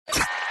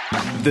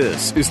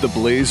This is the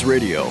Blaze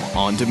Radio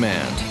on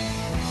demand.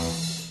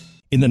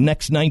 In the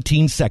next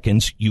 19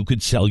 seconds, you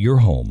could sell your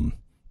home.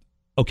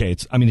 Okay,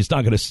 it's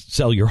not going to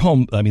sell your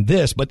home,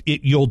 but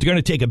you're going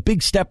to take a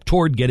big step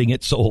toward getting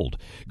it sold.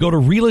 Go to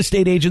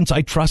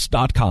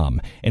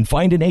realestateagentsitrust.com and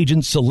find an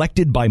agent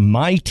selected by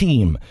my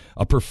team,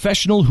 a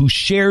professional who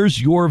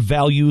shares your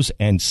values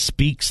and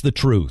speaks the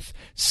truth.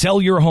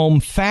 Sell your home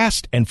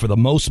fast and for the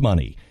most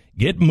money.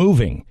 Get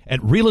moving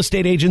at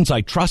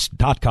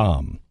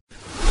realestateagentsitrust.com.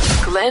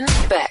 Glenn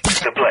Beck.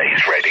 The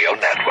Blaze Radio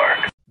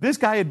Network. This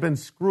guy had been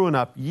screwing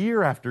up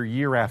year after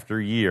year after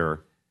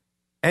year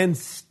and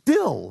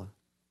still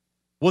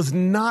was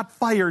not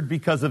fired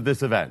because of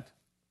this event.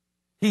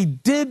 He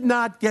did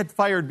not get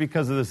fired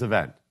because of this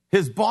event.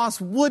 His boss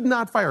would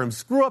not fire him.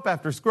 Screw up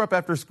after screw up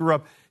after screw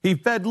up. He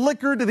fed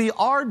liquor to the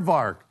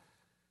aardvark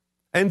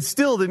and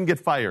still didn't get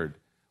fired,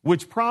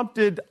 which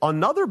prompted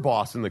another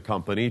boss in the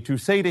company to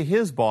say to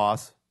his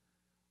boss,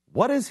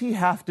 what does he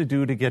have to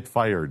do to get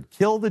fired?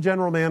 Kill the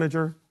general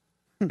manager?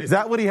 Is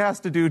that what he has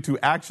to do to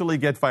actually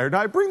get fired? Now,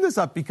 I bring this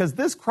up because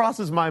this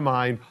crosses my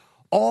mind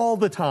all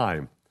the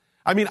time.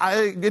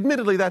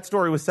 Admittedly, that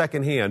story was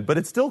secondhand, but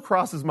it still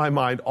crosses my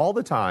mind all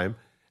the time,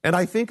 and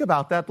I think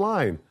about that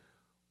line.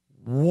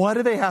 What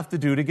do they have to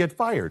do to get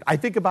fired? I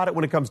think about it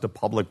when it comes to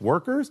public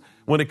workers,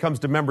 when it comes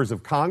to members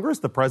of Congress,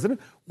 the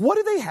president. What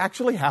do they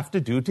actually have to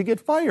do to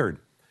get fired?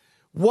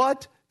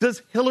 What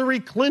does Hillary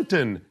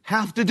Clinton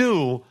have to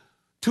do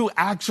to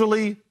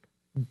actually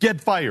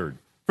get fired?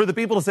 For the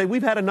people to say,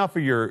 we've had enough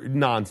of your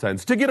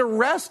nonsense. To get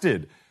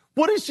arrested,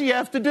 what does she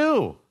have to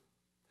do?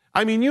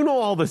 You know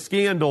all the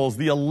scandals,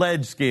 the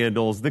alleged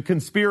scandals, the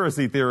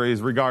conspiracy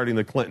theories regarding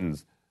the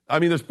Clintons.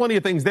 There's plenty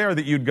of things there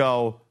that you'd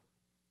go,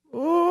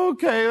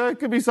 okay, that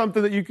could be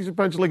something that you could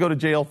potentially go to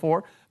jail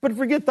for. But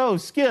forget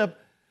those. Skip.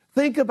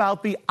 Think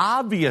about the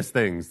obvious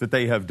things that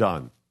they have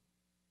done.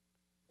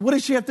 What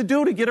does she have to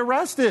do to get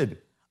arrested?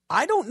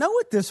 I don't know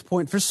at this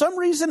point. For some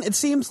reason, it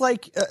seems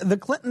like the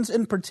Clintons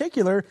in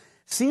particular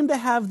seem to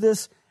have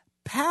this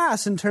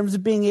pass in terms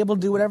of being able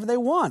to do whatever they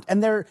want.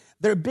 And their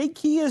big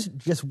key is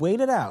just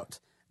wait it out.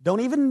 Don't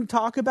even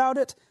talk about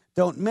it.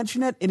 Don't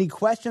mention it. Any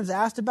questions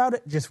asked about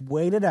it, just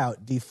wait it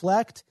out.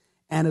 Deflect,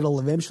 and it'll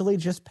eventually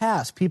just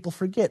pass. People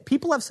forget.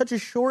 People have such a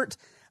short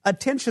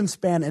attention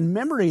span and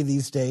memory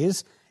these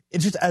days.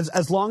 It's just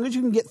as long as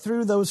you can get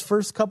through those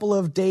first couple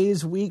of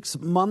days, weeks,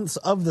 months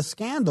of the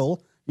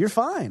scandal, you're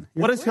fine.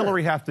 What does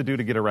Hillary have to do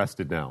to get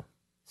arrested now?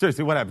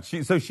 Seriously, what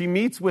happened? She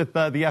meets with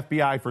the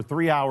FBI for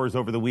 3 hours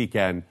over the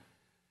weekend,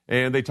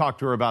 and they talk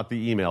to her about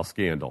the email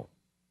scandal,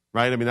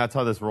 right? That's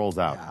how this rolls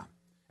out. Yeah.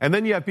 And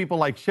then you have people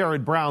like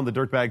Sherrod Brown, the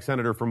dirtbag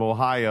senator from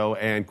Ohio,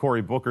 and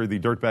Cory Booker, the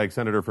dirtbag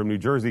senator from New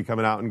Jersey,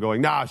 coming out and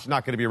going, nah, she's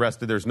not going to be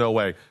arrested. There's no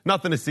way.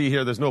 Nothing to see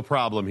here. There's no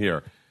problem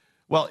here.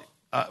 Well,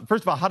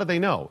 first of all, how do they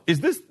know? Is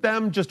this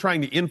them just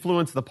trying to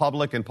influence the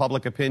public and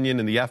public opinion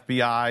and the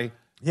FBI?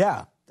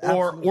 Yeah.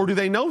 Or do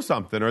they know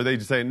something? Or are they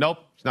just saying, nope,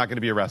 she's not going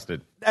to be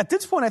arrested? At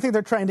this point, I think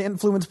they're trying to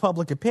influence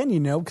public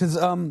opinion, because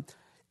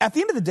at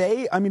the end of the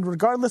day,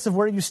 regardless of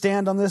where you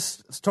stand on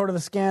this sort of a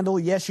scandal,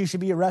 yes, she should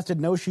be arrested,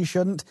 no, she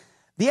shouldn't.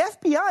 The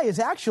FBI is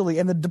actually,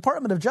 and the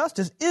Department of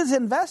Justice is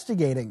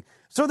investigating.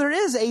 So there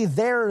is a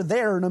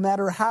there, no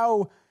matter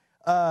how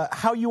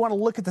you want to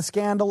look at the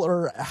scandal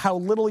or how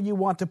little you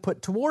want to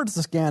put towards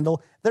the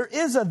scandal. There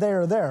is a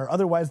there.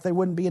 Otherwise, they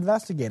wouldn't be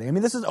investigating.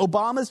 This is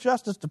Obama's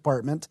Justice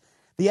Department.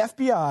 The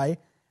FBI,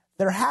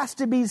 there has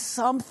to be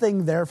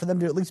something there for them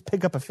to at least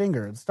pick up a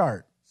finger and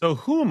start. So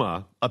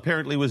Huma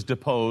apparently was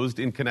deposed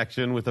in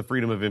connection with the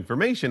Freedom of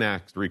Information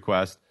Act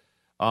request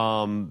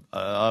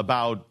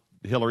about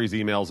Hillary's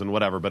emails and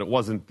whatever, but it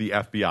wasn't the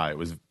FBI. It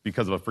was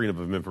because of a Freedom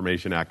of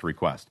Information Act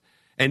request.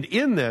 And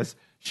in this,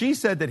 she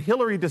said that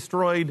Hillary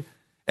destroyed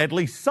at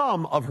least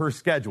some of her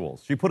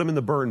schedules. She put them in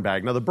the burn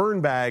bag. Now, the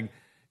burn bag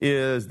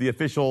is the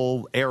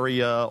official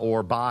area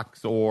or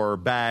box or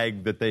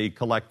bag that they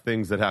collect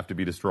things that have to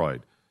be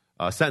destroyed,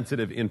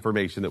 sensitive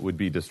information that would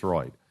be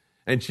destroyed.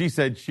 And she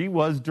said she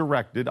was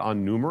directed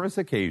on numerous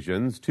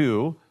occasions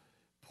to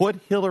put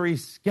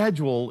Hillary's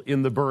schedule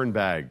in the burn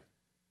bag.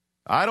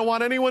 I don't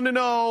want anyone to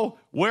know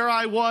where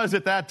I was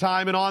at that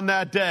time and on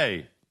that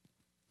day.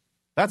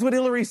 That's what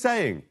Hillary's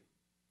saying.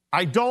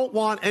 I don't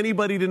want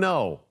anybody to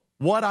know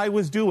what I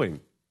was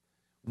doing.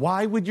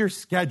 Why would your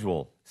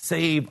schedule,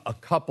 save a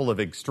couple of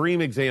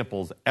extreme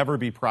examples, ever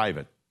be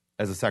private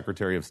as a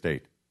Secretary of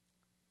State?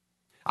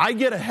 I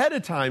get ahead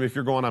of time if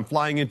you're going, I'm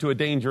flying into a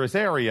dangerous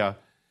area,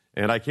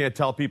 and I can't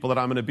tell people that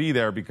I'm going to be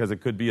there because it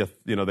could be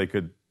they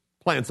could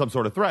plan some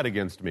sort of threat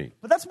against me.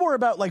 But that's more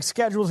about like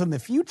schedules in the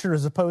future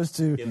as opposed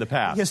to in the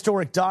past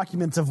historic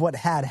documents of what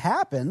had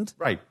happened.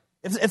 Right.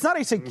 It's not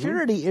a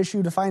security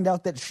issue to find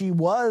out that she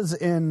was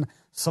in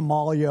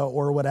Somalia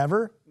or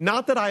whatever.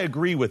 Not that I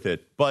agree with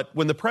it, but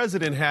when the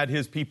president had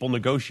his people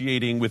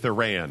negotiating with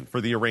Iran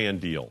for the Iran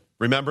deal,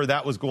 remember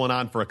that was going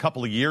on for a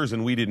couple of years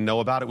and we didn't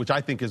know about it, which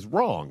I think is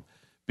wrong.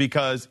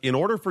 Because in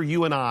order for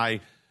you and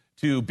I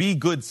to be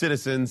good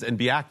citizens and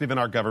be active in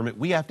our government,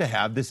 we have to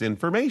have this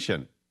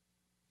information.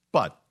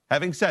 But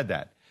having said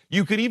that,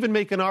 You could even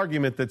make an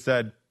argument that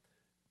said,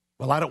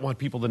 well, I don't want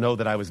people to know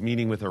that I was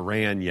meeting with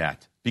Iran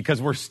yet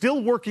because we're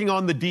still working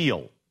on the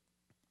deal.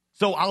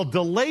 So I'll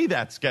delay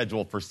that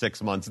schedule for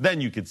 6 months. Then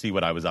you could see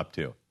what I was up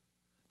to.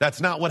 That's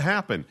not what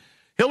happened.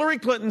 Hillary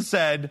Clinton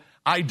said,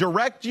 I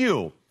direct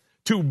you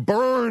to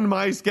burn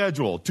my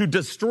schedule, to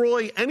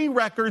destroy any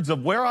records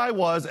of where I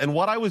was and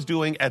what I was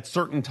doing at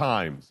certain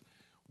times.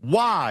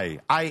 Why,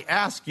 I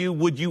ask you,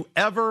 would you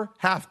ever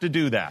have to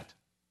do that?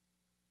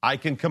 I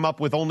can come up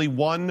with only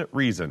one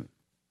reason.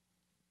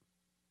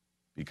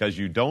 Because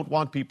you don't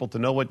want people to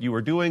know what you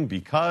are doing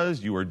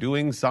because you are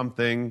doing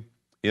something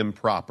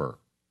improper.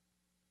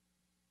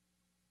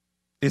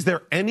 Is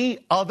there any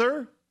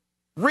other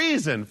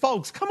reason?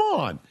 Folks, come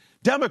on.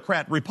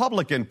 Democrat,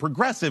 Republican,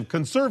 progressive,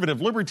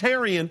 conservative,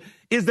 libertarian.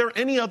 Is there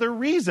any other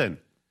reason?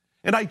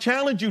 And I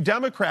challenge you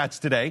Democrats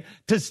today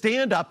to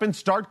stand up and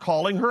start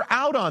calling her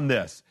out on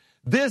this.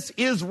 This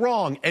is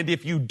wrong. And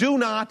if you do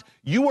not,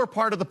 you are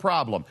part of the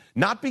problem.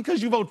 Not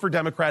because you vote for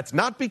Democrats,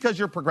 not because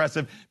you're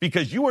progressive,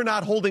 because you are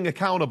not holding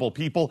accountable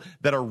people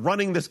that are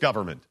running this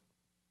government.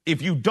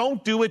 If you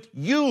don't do it,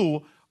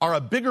 you are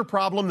a bigger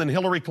problem than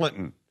Hillary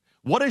Clinton.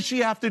 What does she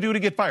have to do to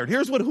get fired?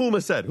 Here's what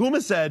Huma said.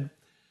 Huma said,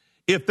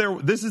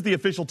 this is the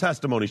official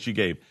testimony she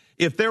gave.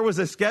 If there was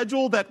a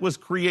schedule that was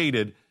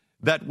created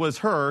that was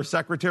her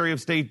Secretary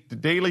of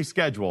State daily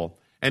schedule,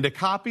 and a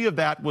copy of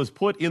that was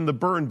put in the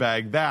burn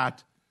bag,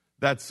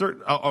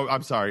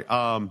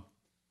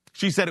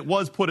 she said it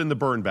was put in the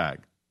burn bag.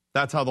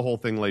 That's how the whole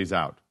thing lays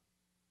out.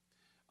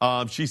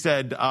 She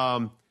said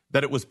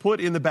that it was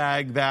put in the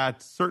bag.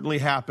 That certainly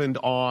happened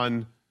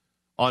on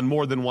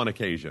more than one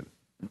occasion.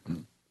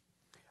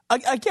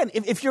 Again,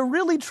 if you're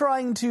really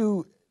trying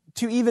to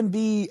even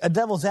be a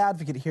devil's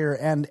advocate here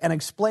and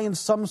explain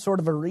some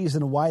sort of a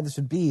reason why this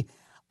would be,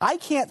 I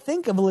can't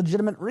think of a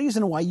legitimate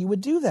reason why you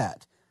would do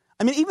that.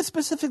 I mean, even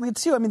specifically,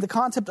 too, the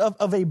concept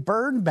of a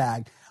burn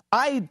bag.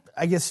 I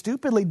guess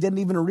stupidly didn't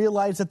even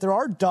realize that there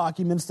are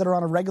documents that are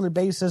on a regular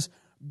basis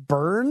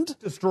burned.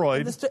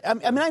 Destroyed. I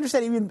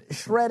understand even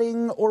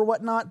shredding or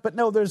whatnot, but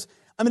no, is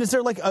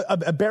there like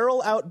a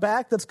barrel out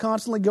back that's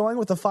constantly going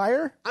with a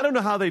fire? I don't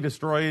know how they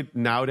destroy it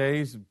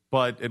nowadays,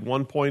 but at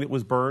one point it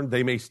was burned.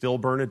 They may still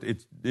burn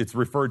it. It's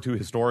referred to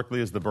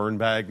historically as the burn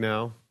bag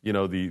now. You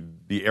know, the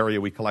area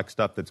we collect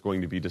stuff that's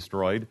going to be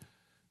destroyed.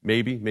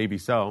 Maybe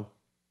so.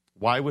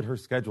 Why would her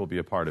schedule be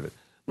a part of it?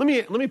 Let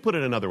me put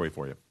it another way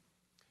for you.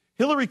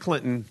 Hillary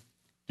Clinton, do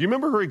you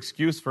remember her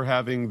excuse for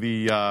having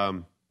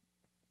the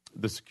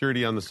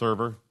security on the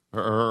server,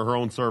 her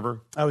own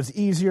server? It was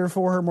easier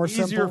for her, more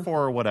simple? Easier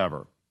for her,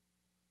 whatever.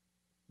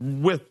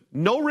 With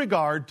no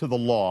regard to the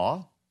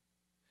law,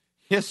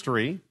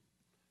 history,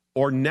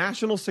 or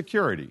national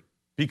security,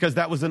 because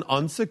that was an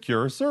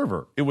unsecure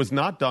server. It was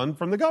not done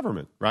from the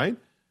government, right?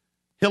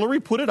 Hillary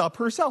put it up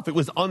herself. It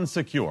was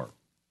unsecure,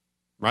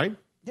 right?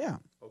 Yeah.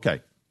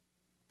 Okay.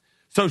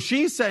 So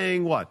she's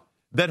saying what?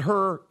 That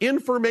her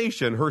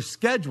information, her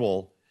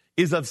schedule,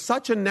 is of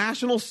such a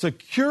national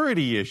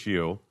security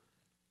issue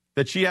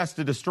that she has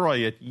to destroy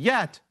it,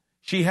 yet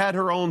she had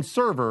her own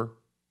server,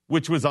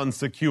 which was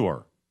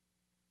unsecure.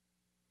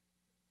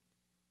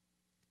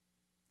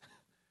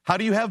 How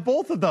do you have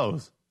both of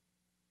those?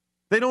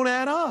 They don't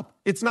add up.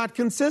 It's not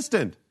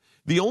consistent.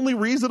 The only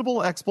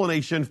reasonable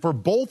explanation for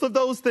both of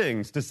those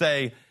things, to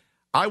say,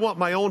 I want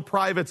my own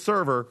private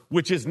server,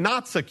 which is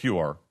not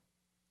secure,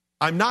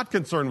 I'm not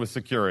concerned with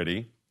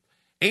security,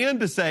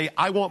 and to say,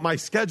 I want my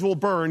schedule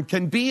burned,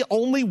 can be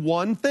only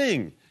one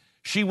thing.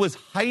 She was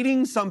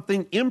hiding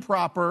something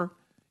improper,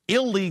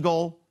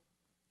 illegal,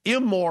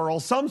 immoral,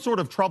 some sort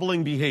of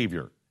troubling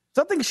behavior.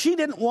 Something she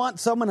didn't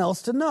want someone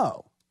else to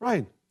know.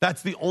 Right.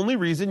 That's the only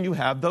reason you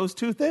have those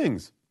two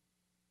things.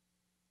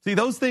 See,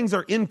 those things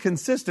are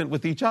inconsistent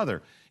with each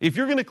other. If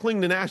you're going to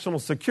cling to national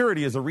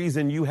security as a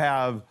reason you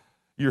have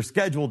your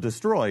schedule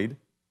destroyed,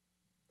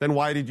 then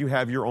why did you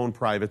have your own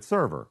private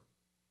server?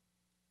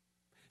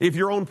 If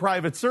your own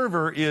private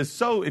server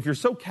if you're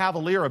so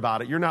cavalier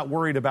about it, you're not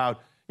worried about,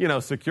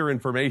 secure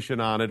information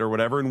on it or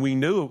whatever. And we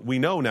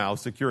know now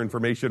secure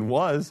information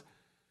was,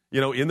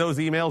 in those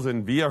emails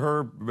and via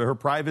her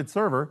private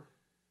server.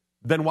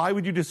 Then why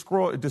would you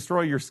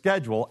destroy your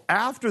schedule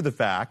after the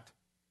fact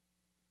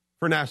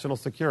for national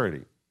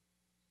security?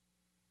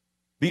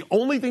 The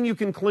only thing you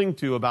can cling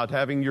to about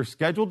having your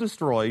schedule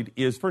destroyed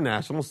is for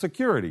national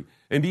security.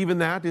 And even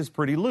that is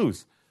pretty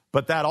loose.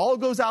 But that all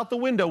goes out the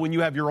window when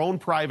you have your own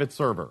private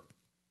server.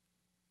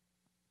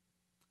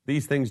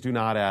 These things do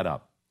not add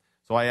up.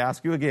 So I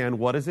ask you again,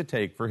 what does it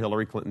take for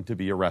Hillary Clinton to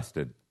be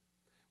arrested?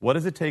 What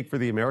does it take for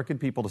the American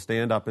people to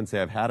stand up and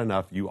say, I've had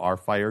enough, you are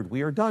fired,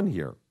 we are done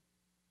here?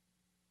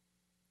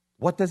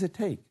 What does it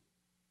take?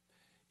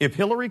 If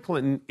Hillary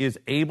Clinton is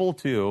able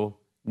to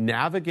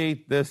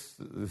navigate this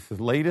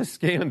latest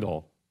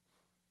scandal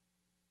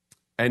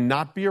and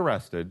not be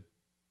arrested,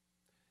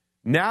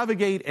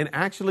 navigate and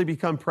actually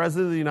become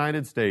president of the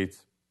United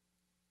States,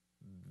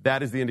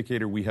 that is the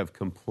indicator we have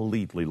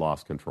completely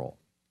lost control,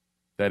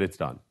 that it's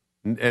done.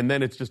 And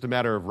then it's just a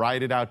matter of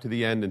ride it out to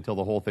the end until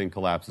the whole thing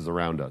collapses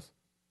around us.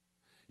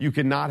 You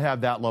cannot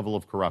have that level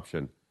of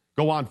corruption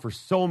go on for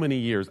so many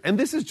years. And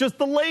this is just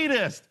the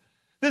latest.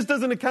 This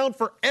doesn't account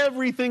for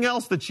everything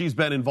else that she's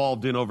been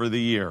involved in over the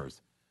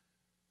years.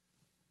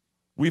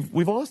 We've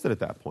lost it at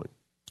that point.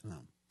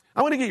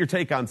 I want to get your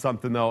take on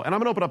something, though, and I'm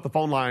going to open up the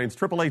phone lines.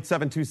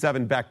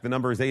 888-727-BECK. The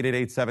number is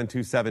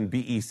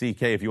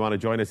 888-727-BECK. If you want to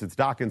join us, it's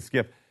Doc and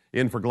Skip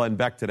in for Glenn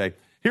Beck today.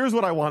 Here's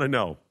what I want to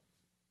know.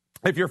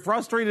 If you're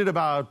frustrated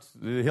about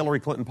Hillary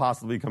Clinton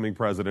possibly becoming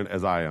president,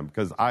 as I am,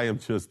 because I am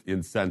just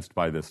incensed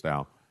by this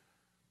now,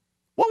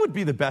 what would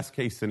be the best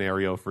case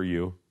scenario for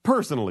you,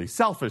 personally,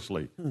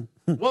 selfishly?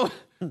 What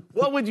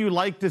would you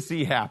like to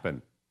see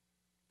happen?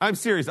 I'm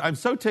serious. I'm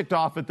so ticked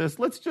off at this.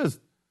 Let's just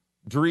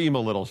dream a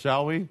little,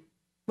 shall we?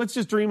 Let's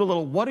just dream a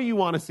little. What do you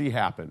want to see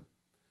happen?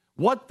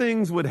 What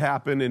things would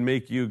happen and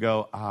make you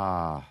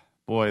go,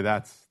 boy,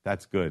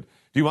 that's good.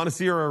 Do you want to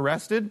see her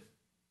arrested?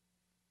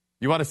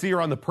 You want to see her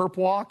on the perp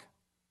walk?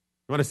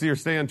 You want to see her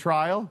stay on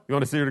trial? You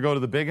want to see her to go to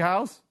the big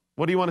house?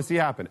 What do you want to see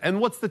happen? And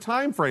what's the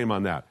time frame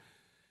on that?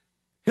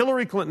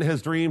 Hillary Clinton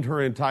has dreamed her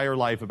entire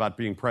life about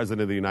being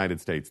president of the United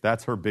States.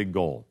 That's her big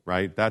goal,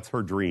 right? That's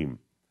her dream.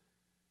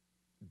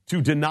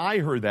 To deny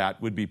her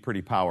that would be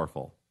pretty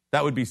powerful.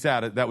 That would be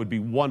sad. That would be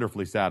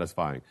wonderfully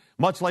satisfying.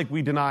 Much like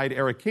we denied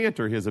Eric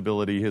Cantor his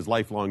ability, his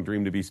lifelong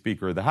dream to be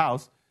Speaker of the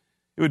House,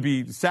 it would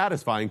be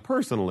satisfying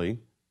personally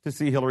to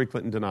see Hillary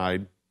Clinton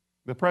denied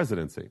the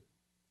presidency.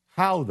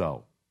 How,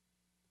 though?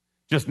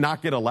 Just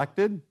not get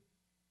elected?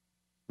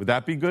 Would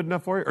that be good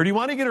enough for you? Or do you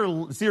want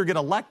to see her get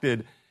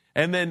elected,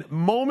 and then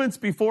moments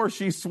before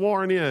she's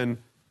sworn in,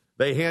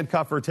 they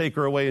handcuff her, take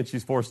her away, and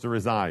she's forced to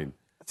resign?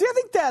 See, I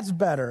think that's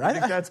better. I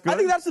think that's good. I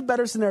think that's a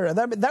better scenario.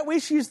 That way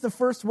she's the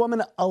first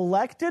woman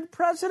elected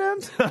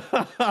president.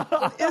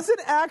 Isn't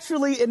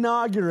actually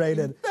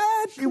inaugurated.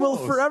 She will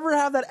forever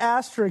have that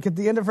asterisk at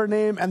the end of her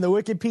name and the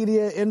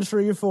Wikipedia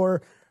entry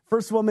for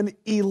first woman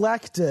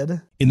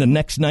elected. In the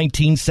next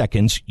 19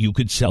 seconds, you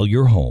could sell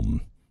your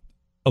home.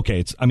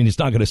 Okay, it's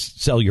not going to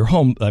sell your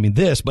home,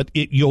 but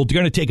you're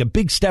going to take a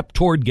big step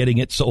toward getting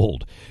it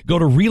sold. Go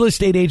to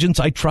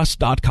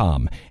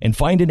realestateagentsitrust.com and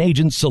find an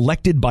agent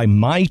selected by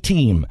my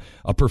team,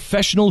 a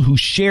professional who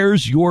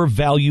shares your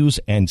values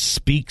and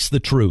speaks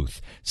the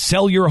truth.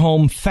 Sell your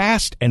home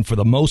fast and for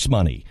the most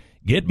money.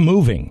 Get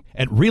moving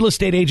at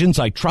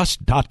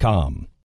realestateagentsitrust.com.